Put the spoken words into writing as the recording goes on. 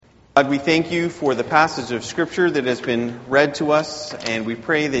God, we thank you for the passage of Scripture that has been read to us, and we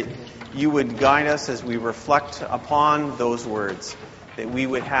pray that you would guide us as we reflect upon those words, that we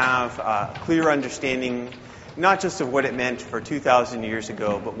would have a clear understanding, not just of what it meant for 2,000 years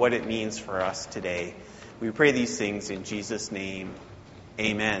ago, but what it means for us today. We pray these things in Jesus' name.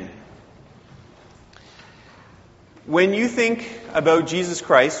 Amen. When you think about Jesus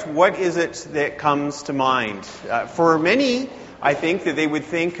Christ, what is it that comes to mind? For many, I think that they would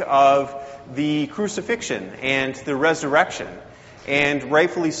think of the crucifixion and the resurrection. And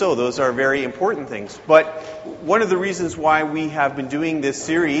rightfully so, those are very important things. But one of the reasons why we have been doing this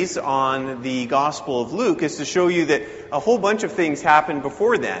series on the Gospel of Luke is to show you that a whole bunch of things happened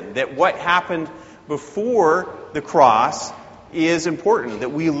before then. That what happened before the cross is important,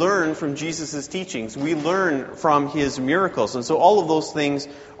 that we learn from Jesus' teachings. We learn from his miracles. And so all of those things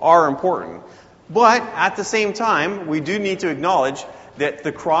are important. But at the same time, we do need to acknowledge that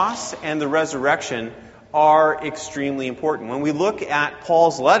the cross and the resurrection are extremely important. When we look at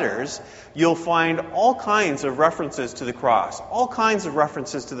Paul's letters, you'll find all kinds of references to the cross, all kinds of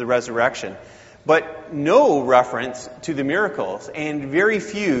references to the resurrection, but no reference to the miracles, and very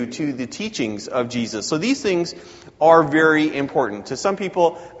few to the teachings of Jesus. So these things are very important. To some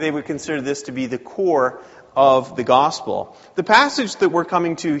people, they would consider this to be the core of the gospel. The passage that we're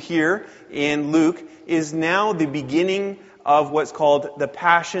coming to here in Luke is now the beginning of what's called the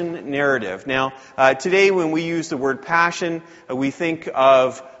Passion narrative. Now, today when we use the word passion, we think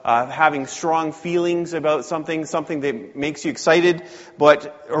of having strong feelings about something that makes you excited.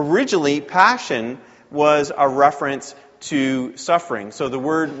 But originally, passion was a reference to suffering. So the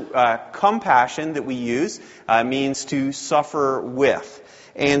word compassion that we use means to suffer with.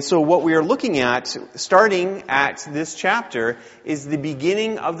 And so what we are looking at, starting at this chapter, is the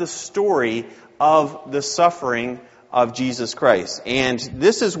beginning of the story of the suffering of Jesus Christ. And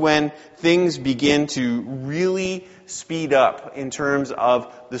this is when things begin to really speed up in terms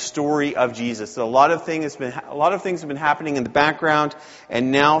of the story of Jesus. A lot of things have been happening in the background,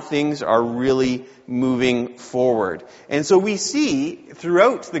 and now things are really moving forward. And so we see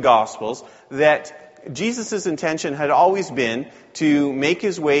throughout the Gospels that Jesus' intention had always been to make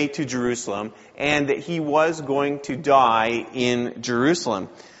his way to Jerusalem, and that he was going to die in Jerusalem.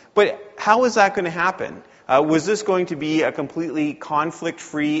 But how is that going to happen? Was this going to be a completely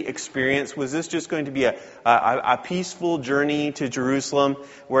conflict-free experience? Was this just going to be a peaceful journey to Jerusalem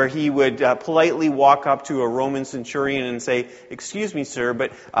where he would politely walk up to a Roman centurion and say, "Excuse me, sir,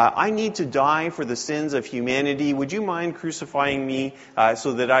 but I need to die for the sins of humanity. Would you mind crucifying me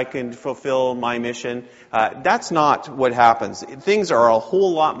so that I can fulfill my mission?" That's not what happens. Things are a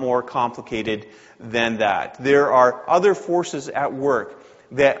whole lot more complicated than that. There are other forces at work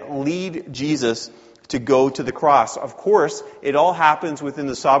that lead Jesus to go to the cross. Of course, it all happens within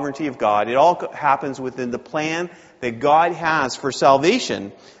the sovereignty of God. It all happens within the plan that God has for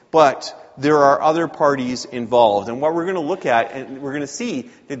salvation, but there are other parties involved. And what we're going to look at, and we're going to see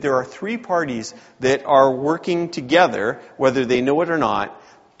that there are three parties that are working together, whether they know it or not,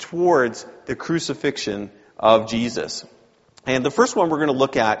 towards the crucifixion of Jesus. And the first one we're going to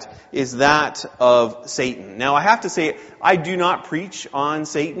look at is that of Satan. Now, I have to say, I do not preach on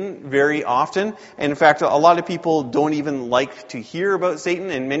Satan very often. And in fact, a lot of people don't even like to hear about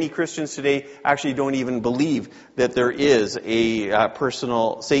Satan. And many Christians today actually don't even believe that there is a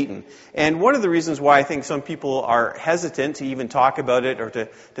personal Satan. And one of the reasons why I think some people are hesitant to even talk about it or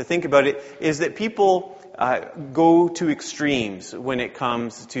to think about it is that people go to extremes when it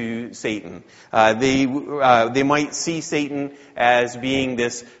comes to Satan. They might see Satan as being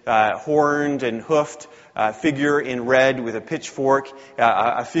this horned and hoofed figure in red with a pitchfork,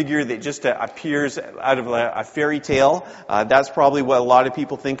 a figure that just appears out of a fairy tale. That's probably what a lot of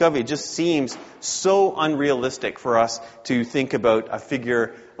people think of. It just seems so unrealistic for us to think about a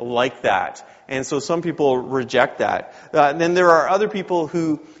figure like that. And so some people reject that. Then there are other people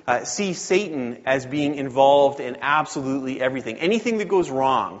who see Satan as being involved in absolutely everything. Anything that goes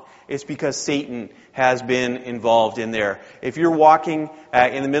wrong, it's because Satan has been involved in there. If you're walking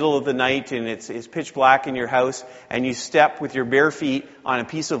in the middle of the night and it's pitch black in your house and you step with your bare feet on a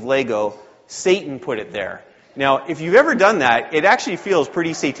piece of Lego, Satan put it there. Now, if you've ever done that, it actually feels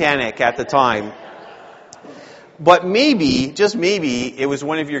pretty satanic at the time. But maybe, just maybe, it was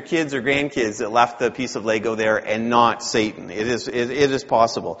one of your kids or grandkids that left the piece of Lego there and not Satan. It is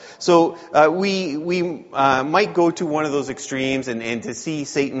possible. So we might go to one of those extremes and to see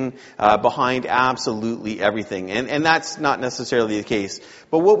Satan behind absolutely everything. And that's not necessarily the case.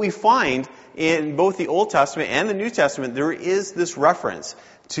 But what we find in both the Old Testament and the New Testament, there is this reference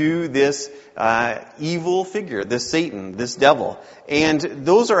to this evil figure, this Satan, this devil. And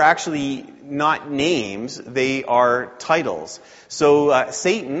those are actually not names, they are titles. So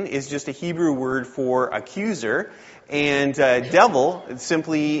Satan is just a Hebrew word for accuser, and devil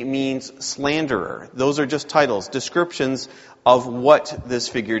simply means slanderer. Those are just titles, descriptions of what this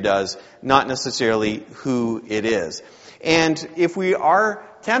figure does, not necessarily who it is. And if we are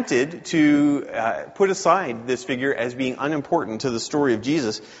tempted to put aside this figure as being unimportant to the story of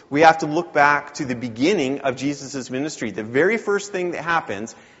Jesus, we have to look back to the beginning of Jesus' ministry. The very first thing that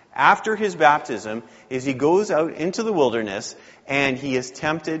happens after his baptism is he goes out into the wilderness and he is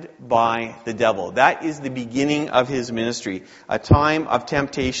tempted by the devil. That is the beginning of his ministry, a time of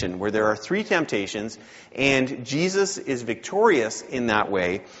temptation where there are 3 temptations, and Jesus is victorious in that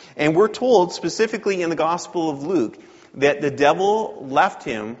way. And we're told specifically in the Gospel of Luke that the devil left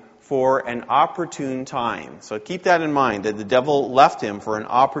him for an opportune time. So keep that in mind, that the devil left him for an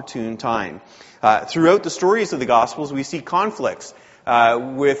opportune time. Throughout the stories of the Gospels, we see conflicts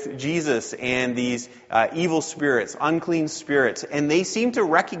with Jesus and these evil spirits, unclean spirits. And they seem to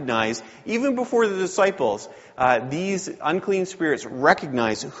recognize, even before the disciples, these unclean spirits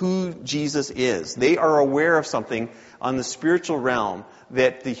recognize who Jesus is. They are aware of something on the spiritual realm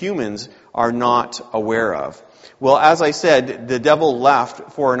that the humans are not aware of. Well, as I said, the devil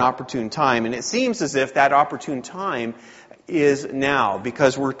left for an opportune time, and it seems as if that opportune time is now,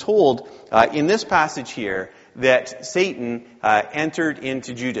 because we're told in this passage here that Satan entered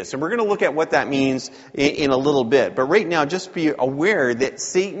into Judas. And we're going to look at what that means in a little bit. But right now, just be aware that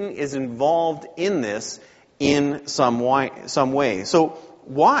Satan is involved in this in some way. So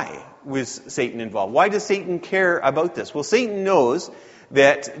why was Satan involved? Why does Satan care about this? Well, Satan knows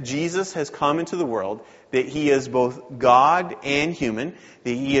that Jesus has come into the world, that he is both God and human,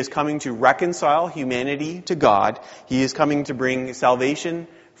 that he is coming to reconcile humanity to God. He is coming to bring salvation,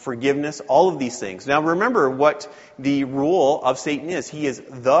 forgiveness, all of these things. Now remember what the role of Satan is. He is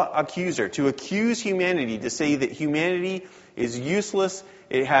the accuser, to accuse humanity, to say that humanity is useless,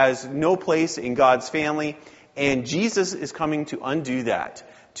 it has no place in God's family, and Jesus is coming to undo that,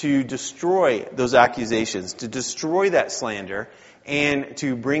 to destroy those accusations, to destroy that slander, and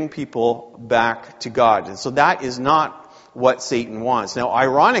to bring people back to God. And so that is not what Satan wants. Now,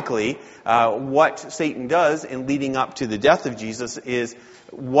 ironically, what Satan does in leading up to the death of Jesus is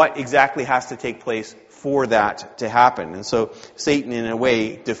what exactly has to take place for that to happen. And so Satan, in a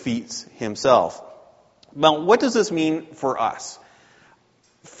way, defeats himself. Now, what does this mean for us?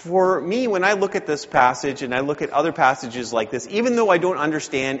 For me, when I look at this passage and I look at other passages like this, even though I don't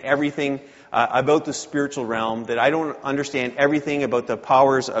understand everything about the spiritual realm, that I don't understand everything about the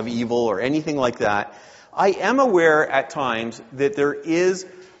powers of evil or anything like that, I am aware at times that there is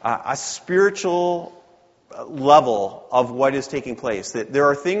a spiritual level of what is taking place. That there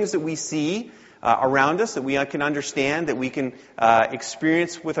are things that we see around us that we can understand, that we can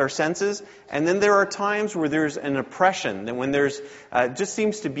experience with our senses. And then there are times where there's an oppression, that when there's just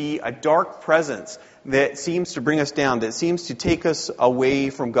seems to be a dark presence that seems to bring us down, that seems to take us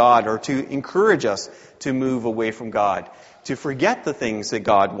away from God, or to encourage us to move away from God, to forget the things that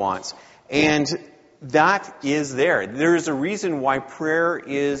God wants. And that is there. There is a reason why prayer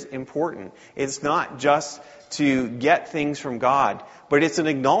is important. It's not just to get things from God, but it's an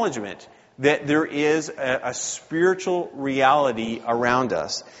acknowledgement that there is a spiritual reality around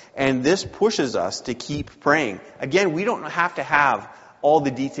us. And this pushes us to keep praying. Again, we don't have to have all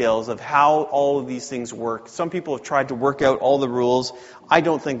the details of how all of these things work. Some people have tried to work out all the rules. I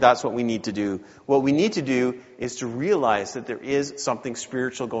don't think that's what we need to do. What we need to do is to realize that there is something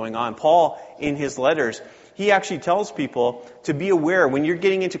spiritual going on. Paul, in his letters, he actually tells people to be aware when you're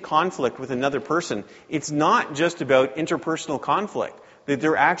getting into conflict with another person. It's not just about interpersonal conflict, that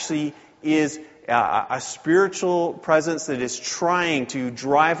there actually is a spiritual presence that is trying to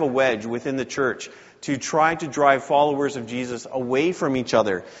drive a wedge within the church, to try to drive followers of Jesus away from each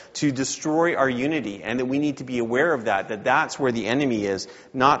other, to destroy our unity, and that we need to be aware of that that's where the enemy is,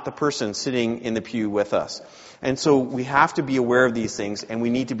 not the person sitting in the pew with us. And so we have to be aware of these things, and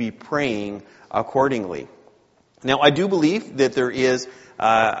we need to be praying accordingly. Now, I do believe that there is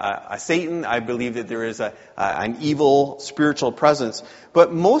a Satan. I believe that there is an evil spiritual presence.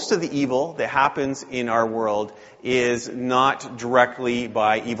 But most of the evil that happens in our world is not directly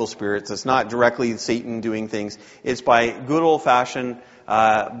by evil spirits. It's not directly Satan doing things. It's by good old-fashioned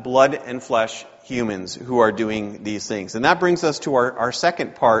blood and flesh humans who are doing these things. And that brings us to our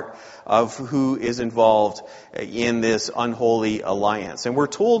second part of who is involved in this unholy alliance. And we're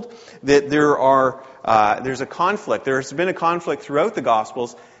told that there's a conflict. There's been a conflict throughout the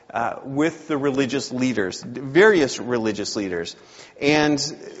Gospels with the religious leaders, various religious leaders. And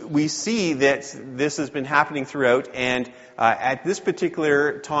we see that this has been happening throughout, and at this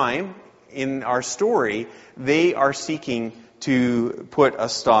particular time in our story, they are seeking to put a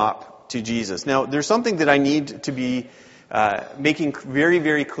stop to Jesus. Now, there's something that I need to be making very,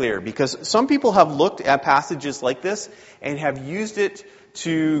 very clear, because some people have looked at passages like this and have used it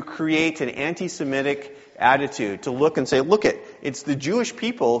to create an anti-Semitic attitude, to look and say, look, it's the Jewish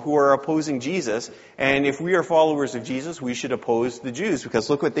people who are opposing Jesus, and if we are followers of Jesus, we should oppose the Jews, because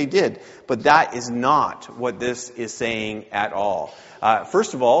look what they did. But that is not what this is saying at all.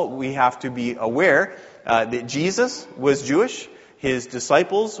 First of all, we have to be aware that Jesus was Jewish. His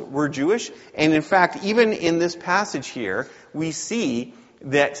disciples were Jewish. And in fact, even in this passage here, we see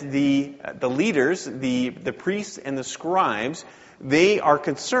that the leaders, the priests and the scribes, they are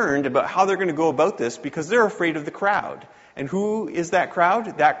concerned about how they're going to go about this because they're afraid of the crowd. And who is that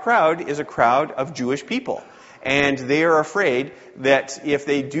crowd? That crowd is a crowd of Jewish people. And they are afraid that if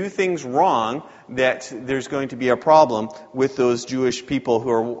they do things wrong, that there's going to be a problem with those Jewish people who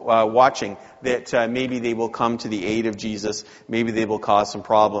are watching, that maybe they will come to the aid of Jesus, maybe they will cause some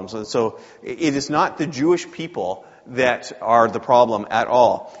problems. And so it is not the Jewish people that are the problem at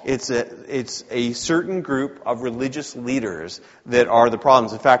all. It's a certain group of religious leaders that are the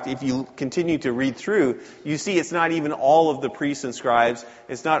problems. In fact, if you continue to read through, you see it's not even all of the priests and scribes.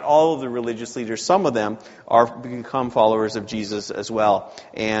 It's not all of the religious leaders. Some of them are become followers of Jesus as well.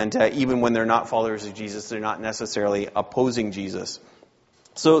 And even when they're not followers of Jesus, they're not necessarily opposing Jesus.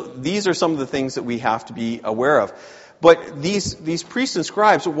 So these are some of the things that we have to be aware of. But these priests and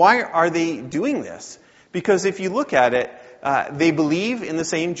scribes, why are they doing this? Because if you look at it, they believe in the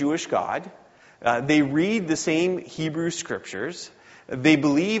same Jewish God. They read the same Hebrew scriptures. They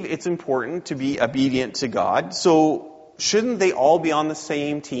believe it's important to be obedient to God. So shouldn't they all be on the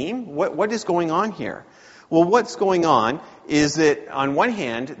same team? What is going on here? Well, what's going on is that on one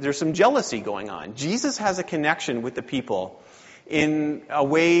hand, there's some jealousy going on. Jesus has a connection with the people in a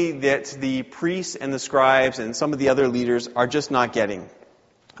way that the priests and the scribes and some of the other leaders are just not getting.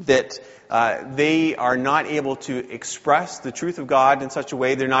 That they are not able to express the truth of God in such a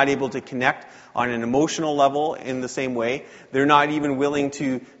way. They're not able to connect on an emotional level in the same way. They're not even willing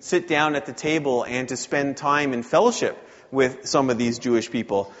to sit down at the table and to spend time in fellowship with some of these Jewish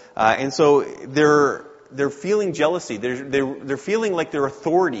people. And so they're feeling jealousy. They're feeling like their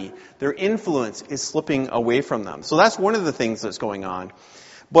authority, their influence is slipping away from them. So that's one of the things that's going on.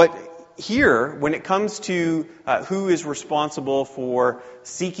 But here, when it comes to who is responsible for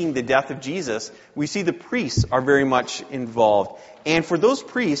seeking the death of Jesus, we see the priests are very much involved. And for those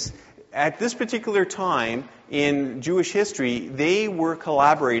priests, at this particular time in Jewish history, they were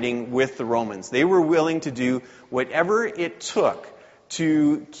collaborating with the Romans. They were willing to do whatever it took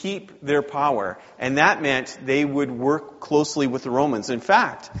to keep their power. And that meant they would work closely with the Romans. In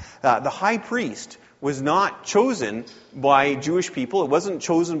fact, the high priest was not chosen by Jewish people. It wasn't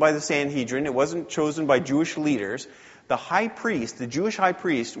chosen by the Sanhedrin. It wasn't chosen by Jewish leaders. The high priest, the Jewish high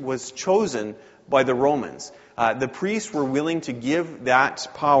priest, was chosen by the Romans. The priests were willing to give that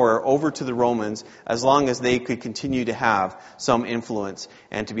power over to the Romans as long as they could continue to have some influence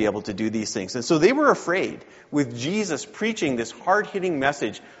and to be able to do these things. And so they were afraid, with Jesus preaching this hard-hitting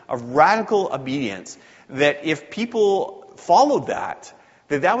message of radical obedience, that if people followed that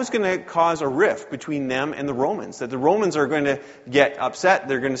was going to cause a rift between them and the Romans, that the Romans are going to get upset,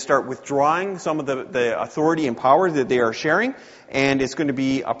 they're going to start withdrawing some of the authority and power that they are sharing, and it's going to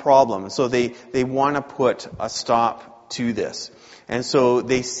be a problem. So they want to put a stop to this. And so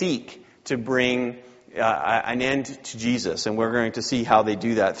they seek to bring an end to Jesus, and we're going to see how they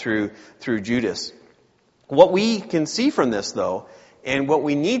do that through Judas. What we can see from this, though, and what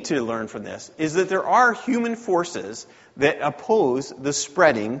we need to learn from this, is that there are human forces that oppose the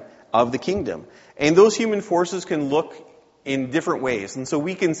spreading of the kingdom. And those human forces can look in different ways. And so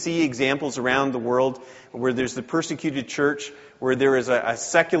we can see examples around the world where there's the persecuted church, where there is a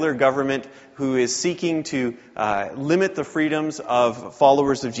secular government who is seeking to limit the freedoms of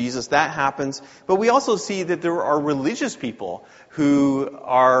followers of Jesus. That happens. But we also see that there are religious people who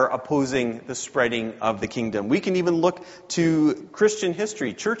are opposing the spreading of the kingdom. We can even look to Christian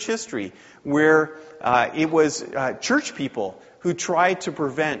history, church history, where it was church people who tried to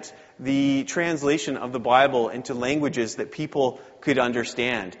prevent the translation of the Bible into languages that people could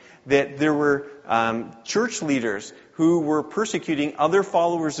understand. That there were church leaders who were persecuting other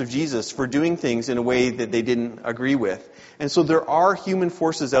followers of Jesus for doing things in a way that they didn't agree with. And so there are human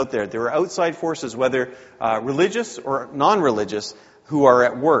forces out there. There are outside forces, whether religious or non-religious, who are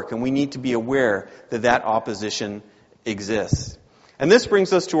at work. And we need to be aware that that opposition exists. And this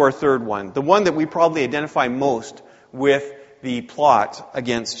brings us to our third one, the one that we probably identify most with the plot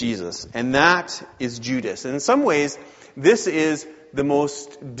against Jesus. And that is Judas. And in some ways, this is the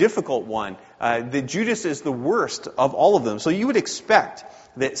most difficult one. That Judas is the worst of all of them. So you would expect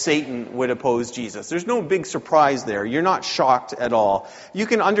that Satan would oppose Jesus. There's no big surprise there. You're not shocked at all. You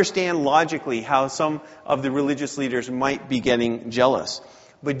can understand logically how some of the religious leaders might be getting jealous.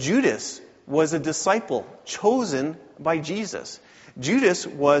 But Judas was a disciple chosen by Jesus. Judas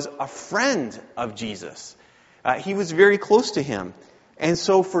was a friend of Jesus. He was very close to him. And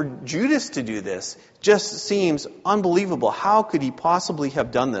so for Judas to do this just seems unbelievable. How could he possibly have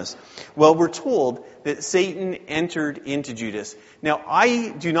done this? Well, we're told that Satan entered into Judas. Now, I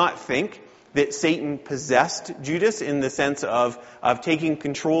do not think that Satan possessed Judas in the sense of taking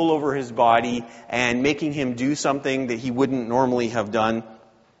control over his body and making him do something that he wouldn't normally have done.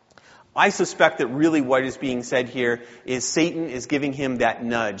 I suspect that really what is being said here is Satan is giving him that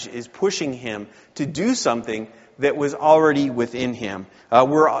nudge, is pushing him to do something that was already within him.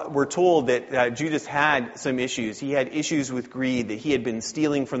 We're told that Judas had some issues. He had issues with greed, that he had been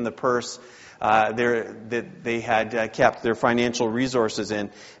stealing from the purse that they had kept their financial resources in.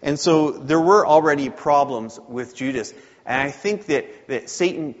 And so there were already problems with Judas. And I think that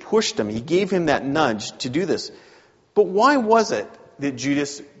Satan pushed him. He gave him that nudge to do this. But why was it that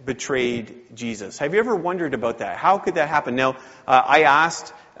Judas betrayed Jesus? Have you ever wondered about that? How could that happen? Now, I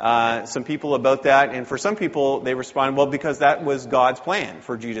asked some people about that, and for some people, they responded, well, because that was God's plan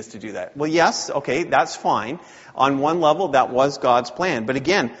for Judas to do that. Well, yes, okay, that's fine. On one level, that was God's plan. But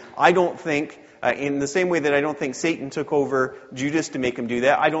again, I don't think, in the same way that I don't think Satan took over Judas to make him do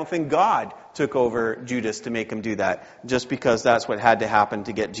that, I don't think God took over Judas to make him do that, just because that's what had to happen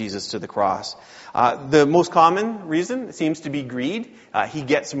to get Jesus to the cross. The most common reason seems to be greed. He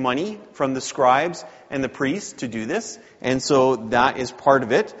gets money from the scribes and the priests to do this, and so that is part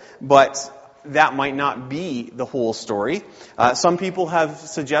of it, but that might not be the whole story. Some people have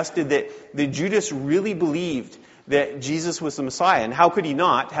suggested that Judas really believed that Jesus was the Messiah, and how could he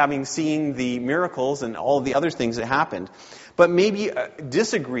not, having seen the miracles and all the other things that happened, but maybe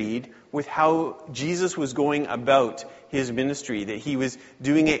disagreed with how Jesus was going about his ministry, that he was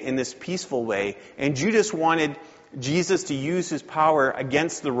doing it in this peaceful way. And Judas wanted Jesus to use his power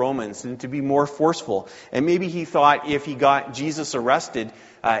against the Romans and to be more forceful. And maybe he thought if he got Jesus arrested,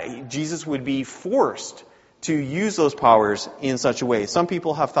 Jesus would be forced to use those powers in such a way. Some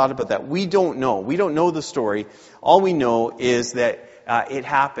people have thought about that. We don't know. We don't know the story. All we know is that it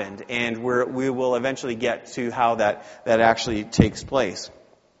happened, and we will eventually get to how that actually takes place.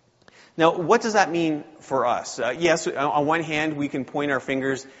 Now, what does that mean for us? Yes, on one hand, we can point our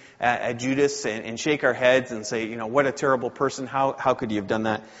fingers at Judas and shake our heads and say, what a terrible person. How could he have done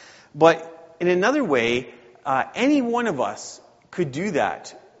that? But in another way, any one of us could do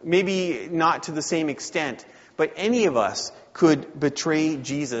that. Maybe not to the same extent, but any of us could betray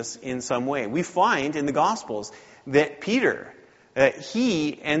Jesus in some way. We find in the Gospels that Peter,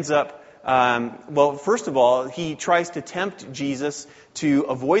 he ends up, first of all, he tries to tempt Jesus to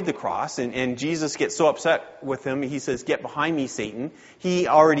avoid the cross, and Jesus gets so upset with him, he says, "Get behind me, Satan." He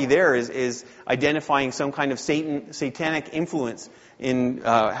already there is identifying some kind of satanic influence in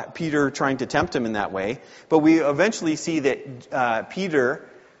Peter trying to tempt him in that way. But we eventually see that Peter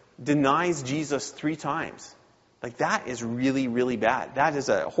denies Jesus 3 times. Like, that is really, really bad. That is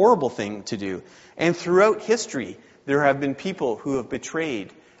a horrible thing to do. And throughout history, there have been people who have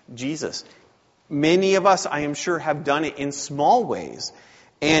betrayed Jesus. Many of us, I am sure, have done it in small ways.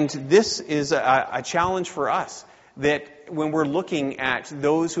 And this is a challenge for us, that when we're looking at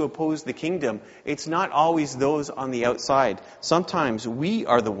those who oppose the kingdom, it's not always those on the outside. Sometimes we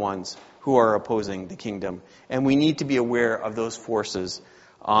are the ones who are opposing the kingdom. And we need to be aware of those forces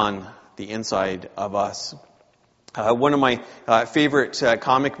on the inside of us. One of my favorite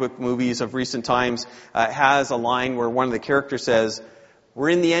comic book movies of recent times has a line where one of the characters says, "We're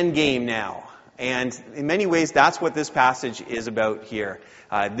in the end game now." And in many ways, that's what this passage is about here.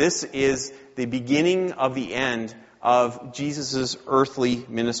 This is the beginning of the end of Jesus' earthly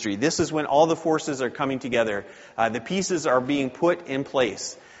ministry. This is when all the forces are coming together. The pieces are being put in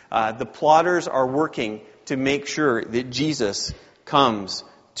place. The plotters are working to make sure that Jesus comes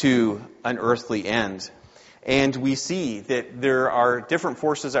to an earthly end. And we see that there are different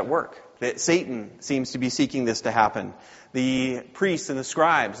forces at work, that Satan seems to be seeking this to happen. The priests and the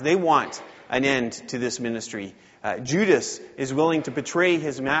scribes, they want an end to this ministry. Judas is willing to betray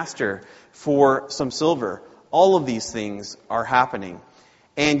his master for some silver. All of these things are happening.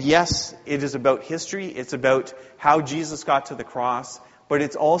 And yes, it is about history. It's about how Jesus got to the cross. But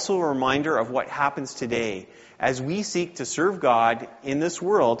it's also a reminder of what happens today. As we seek to serve God in this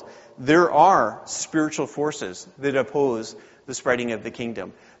world, there are spiritual forces that oppose the spreading of the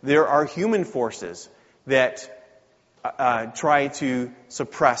kingdom. There are human forces that try to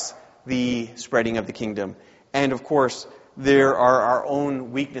suppress the spreading of the kingdom. And of course, there are our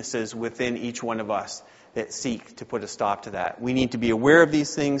own weaknesses within each one of us that seek to put a stop to that. We need to be aware of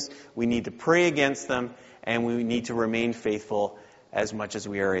these things, we need to pray against them, and we need to remain faithful as much as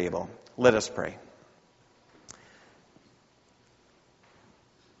we are able. Let us pray.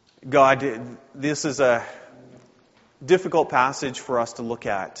 God, this is a difficult passage for us to look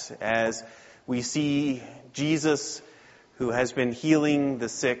at as we see Jesus, who has been healing the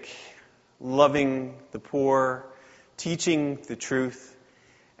sick, loving the poor, teaching the truth,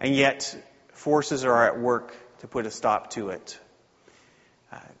 and yet forces are at work to put a stop to it.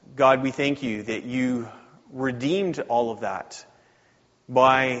 God, we thank you that you redeemed all of that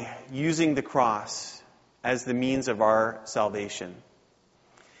by using the cross as the means of our salvation.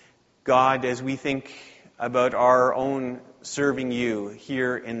 God, as we think about our own serving you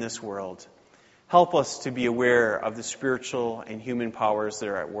here in this world, help us to be aware of the spiritual and human powers that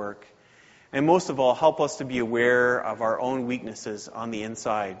are at work. And most of all, help us to be aware of our own weaknesses on the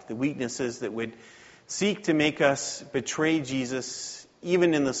inside, the weaknesses that would seek to make us betray Jesus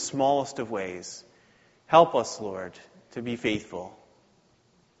even in the smallest of ways. Help us, Lord, to be faithful.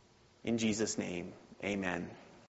 In Jesus' name, amen.